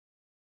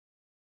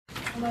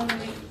Hello,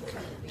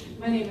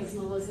 my name is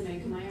Melissa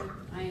Meckmeyer.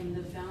 I am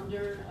the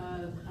founder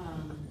of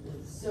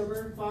the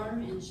Sober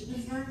Farm in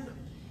CHAMBERSBURG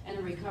and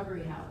a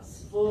recovery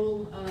house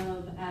full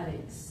of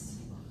addicts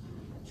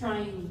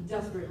trying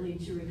desperately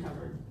to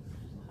recover.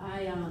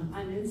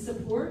 I'm in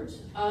support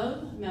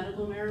of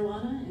medical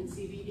marijuana and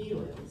CBD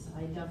oils.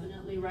 I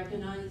definitely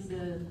recognize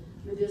the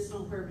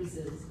medicinal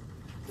purposes.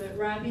 But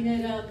wrapping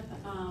it up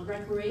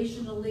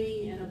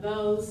recreationally in a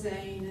bow,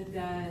 saying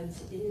that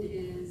it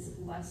is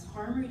less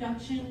harm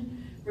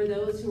reduction for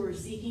those who are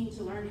seeking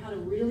to learn how to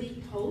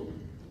really cope.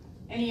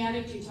 Any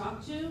addict you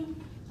talk to,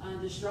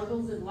 the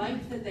struggles in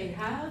life that they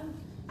have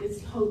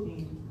is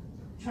coping,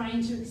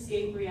 trying to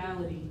escape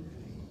reality.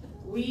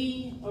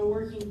 We are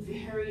working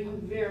very,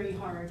 very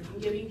hard in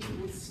giving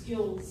people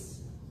skills,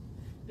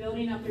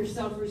 building up their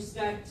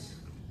self-respect,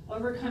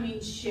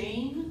 overcoming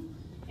shame,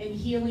 and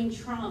healing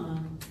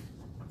trauma.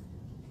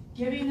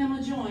 Giving them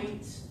a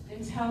joint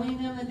and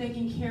telling them that they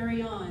can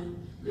carry on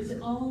is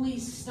only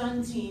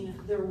stunting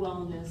their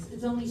wellness.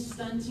 It's only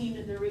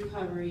stunting their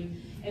recovery,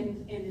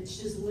 and it's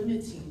just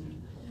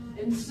limiting.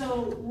 And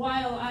so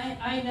while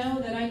I know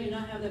that I do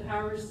not have the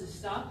powers to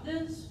stop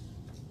this,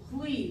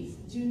 please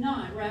do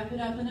not wrap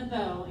it up in a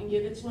bow and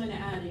give it to an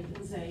addict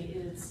and say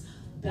it's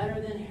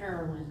better than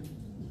heroin.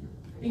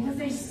 Because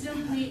they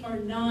simply are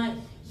not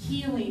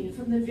healing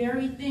from the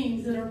very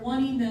things that are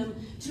wanting them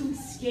to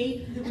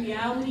escape the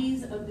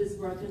realities of this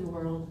broken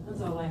world.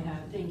 That's all I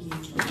have. Thank you.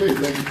 Okay,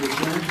 thank you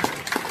for sharing.